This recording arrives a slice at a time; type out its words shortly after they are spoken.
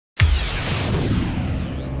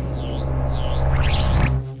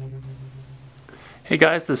Hey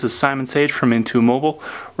guys, this is Simon Sage from Into Mobile.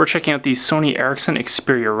 We're checking out the Sony Ericsson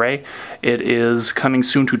Xperia Ray. It is coming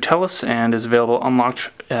soon to TELUS and is available unlocked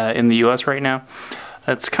in the US right now.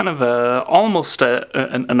 It's kind of almost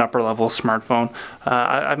an upper level smartphone.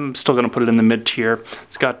 I'm still going to put it in the mid tier.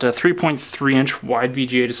 It's got a 3.3 inch wide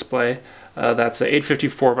VGA display. That's a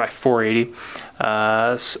 854 by 480.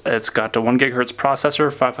 It's got a 1 GHz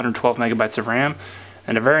processor, 512 megabytes of RAM,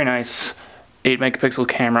 and a very nice 8 megapixel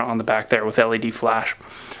camera on the back there with LED flash.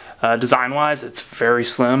 Design wise, it's very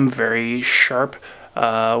slim, very sharp.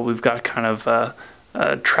 We've got kind of a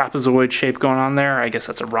trapezoid shape going on there. I guess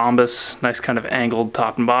that's a rhombus. Nice kind of angled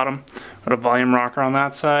top and bottom. Got a volume rocker on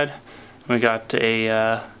that side. We got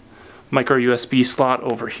a micro USB slot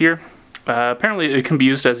over here. Apparently it can be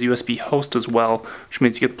used as a USB host as well, which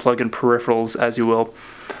means you can plug in peripherals as you will.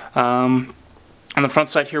 On the front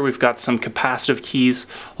side here we've got some capacitive keys,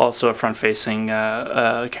 also a front-facing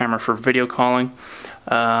camera for video calling,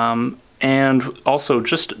 and also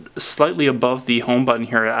just slightly above the home button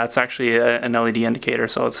here, that's actually an LED indicator,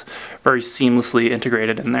 so it's very seamlessly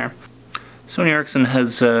integrated in there. Sony Ericsson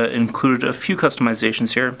has included a few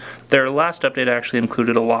customizations here. Their last update actually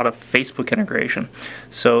included a lot of Facebook integration,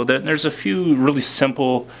 so there's a few really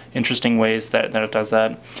simple, interesting ways that it does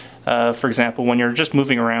that. For example, when you're just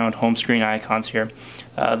moving around home screen icons here,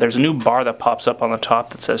 there's a new bar that pops up on the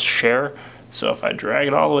top that says share. So if I drag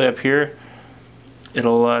it all the way up here,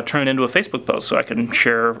 it'll turn it into a Facebook post, so I can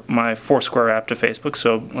share my Foursquare app to Facebook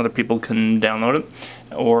so other people can download it.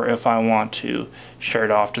 Or if I want to share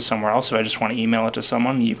it off to somewhere else, if I just want to email it to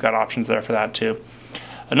someone, you've got options there for that too.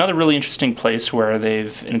 Another really interesting place where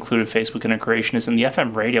they've included Facebook integration is in the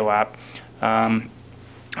FM radio app.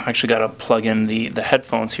 I actually got to plug in the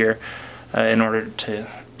headphones here in order to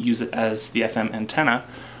use it as the FM antenna,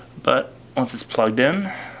 but once it's plugged in,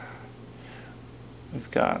 we've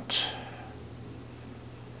got,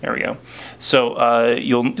 there we go. So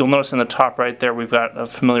you'll notice in the top right there we've got a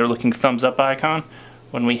familiar looking thumbs up icon.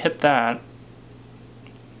 When we hit that,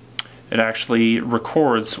 it actually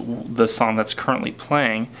records the song that's currently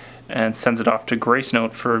playing and sends it off to Grace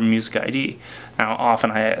Note for Music ID. Now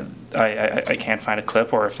often I can't find a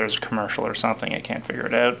clip, or if there's a commercial or something I can't figure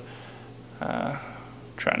it out.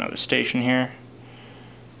 Try another station here.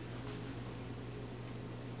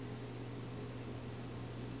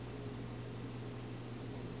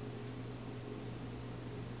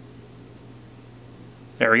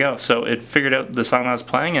 There we go. So it figured out the song I was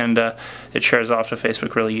playing, and it shares off to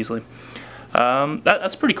Facebook really easily.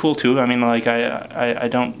 That's pretty cool too. I mean, like I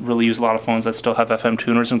don't really use a lot of phones that still have FM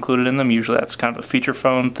tuners included in them. Usually that's kind of a feature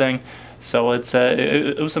phone thing. So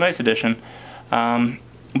it was a nice addition.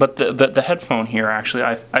 But the headphone here, actually,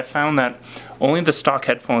 I found that only the stock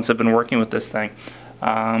headphones have been working with this thing.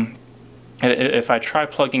 If I try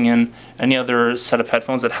plugging in any other set of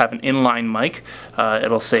headphones that have an inline mic,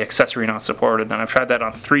 it'll say accessory not supported. And I've tried that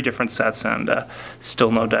on 3 different sets and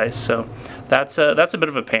still no dice. So that's a bit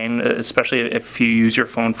of a pain, especially if you use your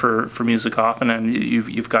phone for music often and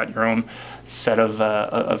you've got your own set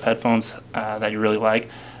of headphones that you really like.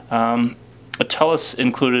 TELUS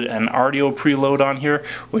included an Audio preload on here,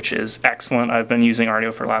 which is excellent. I've been using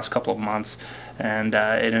Audio for the last couple of months, and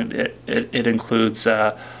it includes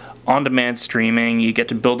on-demand streaming. You get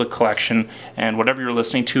to build a collection, and whatever you're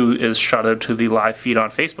listening to is shot out to the live feed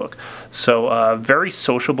on Facebook. So very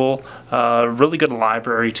sociable, really good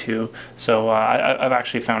library too. So I've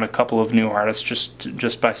actually found a couple of new artists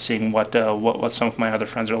just by seeing what some of my other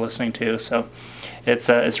friends are listening to. So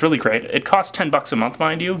it's really great. It costs $10 a month,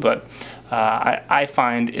 mind you, but I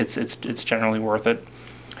find it's generally worth it.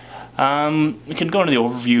 We can go into the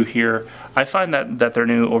overview here. I find that their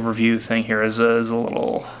new overview thing here is a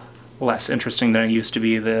little less interesting than it used to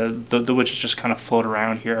be. The widgets just kind of float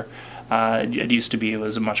around here. It used to be, it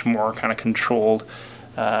was a much more kind of controlled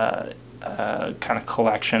kind of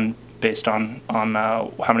collection based on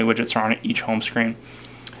how many widgets are on each home screen.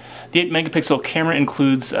 The 8 megapixel camera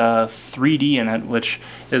includes 3D in it, which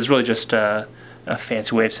is really just a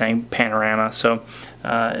fancy way of saying panorama. So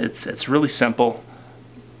it's really simple.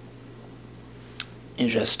 You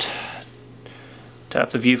just tap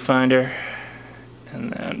the viewfinder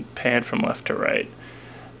and then pan from left to right.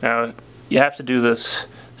 Now you have to do this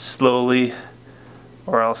slowly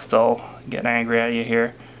or else they'll get angry at you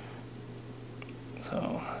here.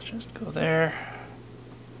 So let's just go there,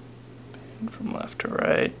 pan from left to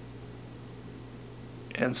right,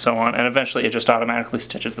 and so on, and eventually it just automatically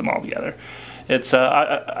stitches them all together. It's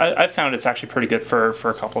I found it's actually pretty good for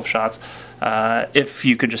a couple of shots if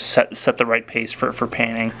you could just set the right pace for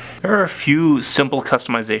painting. There are a few simple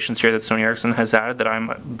customizations here that Sony Ericsson has added that I'm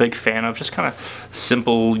a big fan of, just kind of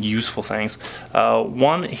simple, useful things.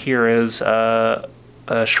 One here is a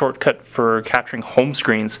shortcut for capturing home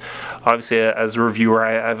screens. Obviously, as a reviewer,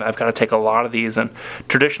 I've got to take a lot of these, and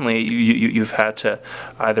traditionally you've had to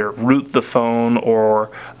either root the phone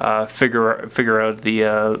or figure out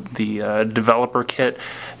the developer kit,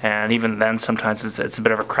 and even then sometimes it's a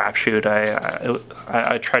bit of a crapshoot.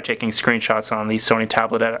 I tried taking screenshots on the Sony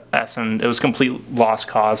Tablet S, and it was complete lost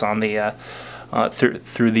cause on the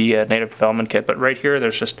through the native development kit. But right here,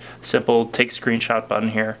 there's just a simple take screenshot button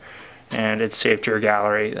here, and it's saved to your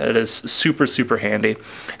gallery. It is super, super handy.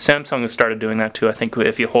 Samsung has started doing that too. I think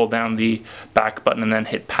if you hold down the back button and then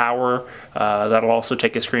hit power, that'll also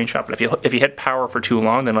take a screenshot. But if you hit power for too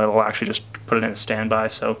long, then it'll actually just put it in a standby.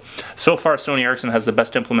 So far, Sony Ericsson has the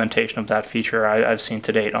best implementation of that feature I've seen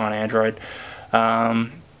to date on Android.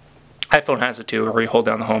 iPhone has it too, where you hold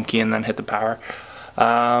down the home key and then hit the power.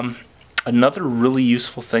 Another really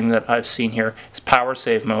useful thing that I've seen here is power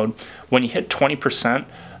save mode. When you hit 20%,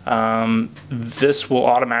 this will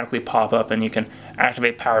automatically pop up, and you can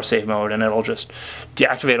activate power save mode, and it'll just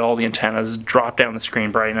deactivate all the antennas, drop down the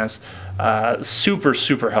screen brightness. Super,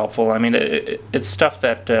 super helpful. I mean, it's stuff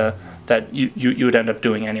that that you would end up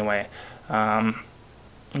doing anyway.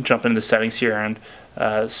 Jump into the settings here and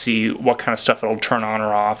see what kind of stuff it'll turn on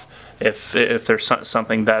or off. If there's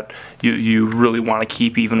something that you really want to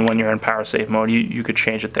keep even when you're in power save mode, you could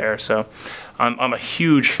change it there. So I'm a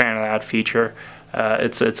huge fan of that feature.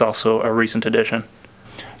 It's also a recent addition.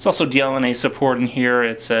 There's also DLNA support in here.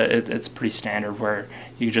 It's pretty standard, where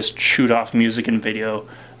you just shoot off music and video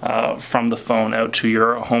from the phone out to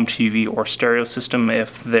your home TV or stereo system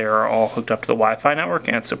if they're all hooked up to the Wi-Fi network,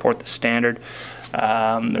 and support the standard.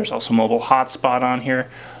 There's also mobile hotspot on here,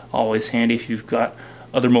 always handy if you've got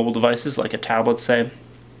other mobile devices like a tablet, say.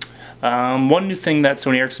 One new thing that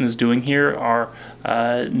Sony Ericsson is doing here are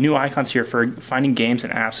new icons here for finding games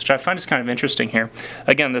and apps, which I find is kind of interesting here.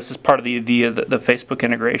 Again, this is part of the Facebook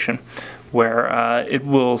integration, where it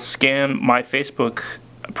will scan my Facebook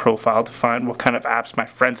profile to find what kind of apps my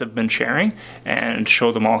friends have been sharing and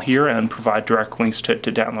show them all here and provide direct links to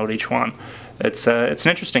download each one. It's an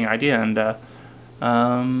interesting idea, and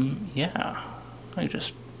yeah,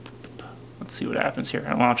 let's see what happens here.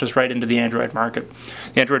 It launches right into the Android market.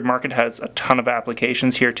 The Android market has a ton of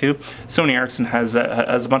applications here too. Sony Ericsson has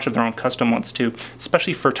a bunch of their own custom ones too,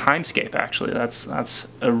 especially for Timescape. Actually, that's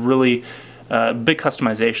a really big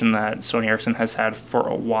customization that Sony Ericsson has had for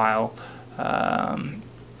a while,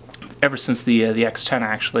 ever since the X10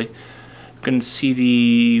 actually. You can see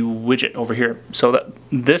the widget over here. So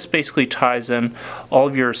this basically ties in all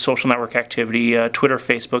of your social network activity, Twitter,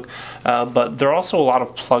 Facebook, but there are also a lot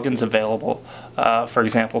of plugins available. For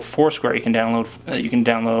example, Foursquare, you can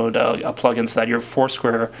download a plugin so that your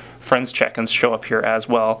Foursquare friends check-ins show up here as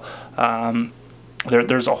well.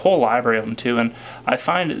 There's a whole library of them too, and I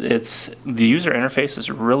find the user interface is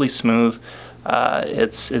really smooth.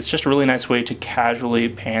 It's just a really nice way to casually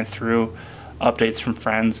pan through updates from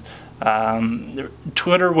friends.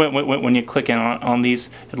 Twitter, when you click in on these,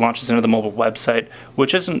 it launches into the mobile website,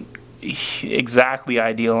 which isn't exactly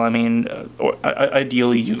ideal. I mean,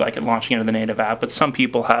 ideally you'd like it launching into the native app, but some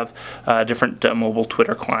people have different mobile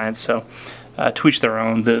Twitter clients, so to each their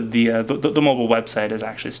own. The mobile website is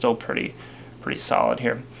actually still pretty solid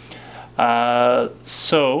here. Here,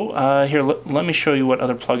 let me show you what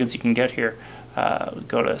other plugins you can get here.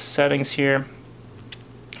 Go to settings here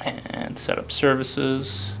and set up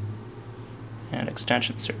services and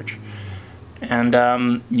extension search, and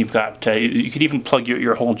you've got you could even plug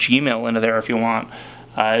your whole Gmail into there if you want,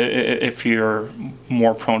 if you're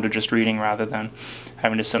more prone to just reading rather than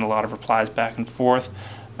having to send a lot of replies back and forth.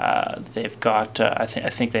 They've got I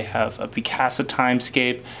think they have a Picasa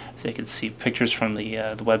Timescape, so you can see pictures from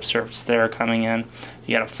the web service there coming in.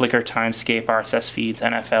 You got a Flickr Timescape, RSS feeds,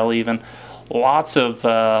 NFL even. Lots of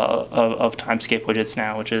Timescape widgets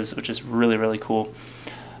now, which is really cool.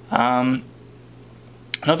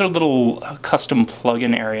 Another little custom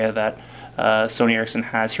plugin area that Sony Ericsson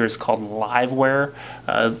has here is called Liveware.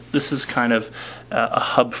 This is kind of a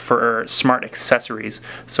hub for smart accessories.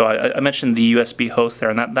 So I mentioned the USB host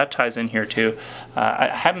there, and that ties in here too. I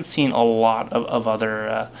haven't seen a lot of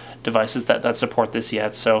other devices that support this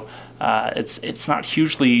yet, so it's not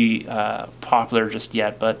hugely popular just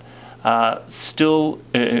yet, but still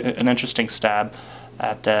an interesting stab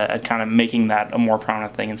at kind of making that a more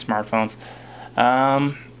prominent thing in smartphones.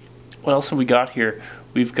 What else have we got here?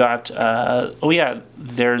 we've got, oh yeah,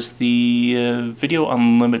 there's the Video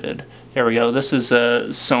Unlimited. There we go. This is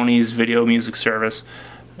Sony's video music service.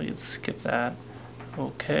 We can skip that.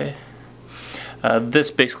 Okay.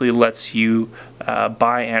 This basically lets you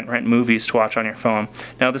buy and rent movies to watch on your phone.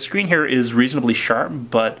 Now the screen here is reasonably sharp,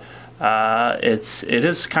 but it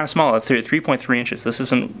is kind of small at 3.3 inches. This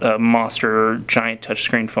isn't a monster giant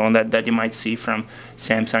touchscreen phone that you might see from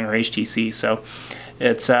Samsung or HTC. So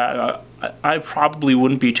it's I probably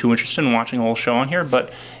wouldn't be too interested in watching a whole show on here,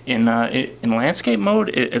 but in landscape mode,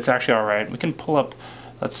 it's actually all right. We can pull up,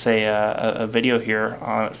 let's say, a video here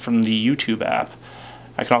from the YouTube app.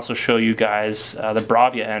 I can also show you guys the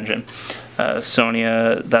Bravia engine.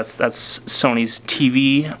 Sony, that's Sony's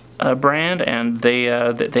TV brand, and they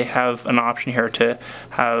have an option here to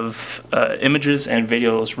have images and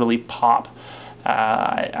videos really pop.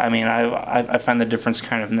 I mean, I find the difference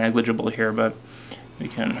kind of negligible here, but we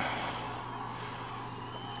can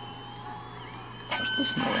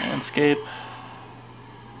listen to the landscape.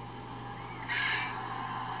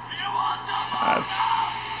 That's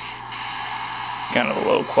kind of a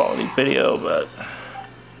low quality video, but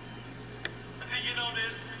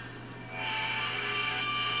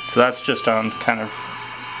so that's just on kind of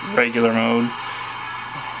regular mode.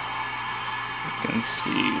 You can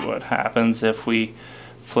see what happens if we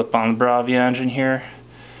flip on the Bravia engine here.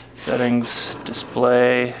 Settings,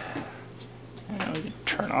 display, and we can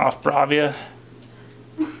turn off Bravia.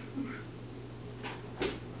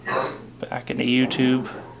 Back into YouTube.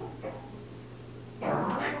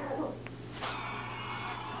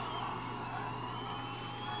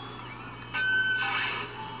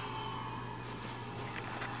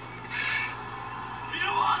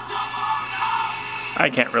 I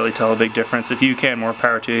can't really tell a big difference. If you can, more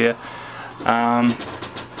power to you.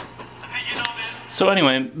 So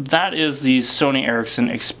anyway, that is the Sony Ericsson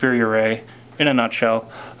Xperia Ray in a nutshell.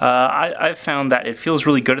 I found that it feels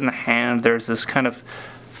really good in the hand. There's this kind of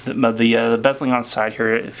the bezeling on the side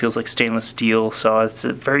here. It feels like stainless steel, so it's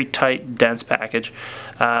a very tight, dense package,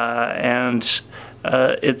 and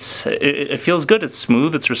it feels good. It's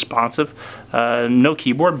smooth. It's responsive. No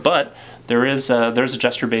keyboard, but there's a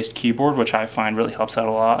gesture-based keyboard, which I find really helps out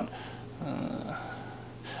a lot.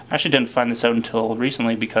 I actually didn't find this out until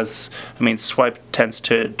recently because, I mean, swipe tends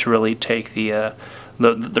to really take the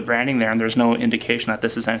branding there, and there's no indication that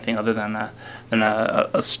this is anything other than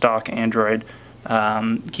a stock Android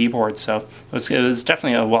keyboard. So it was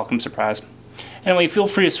definitely a welcome surprise. Anyway, feel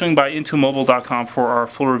free to swing by intomobile.com for our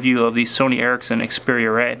full review of the Sony Ericsson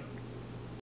Xperia Ray.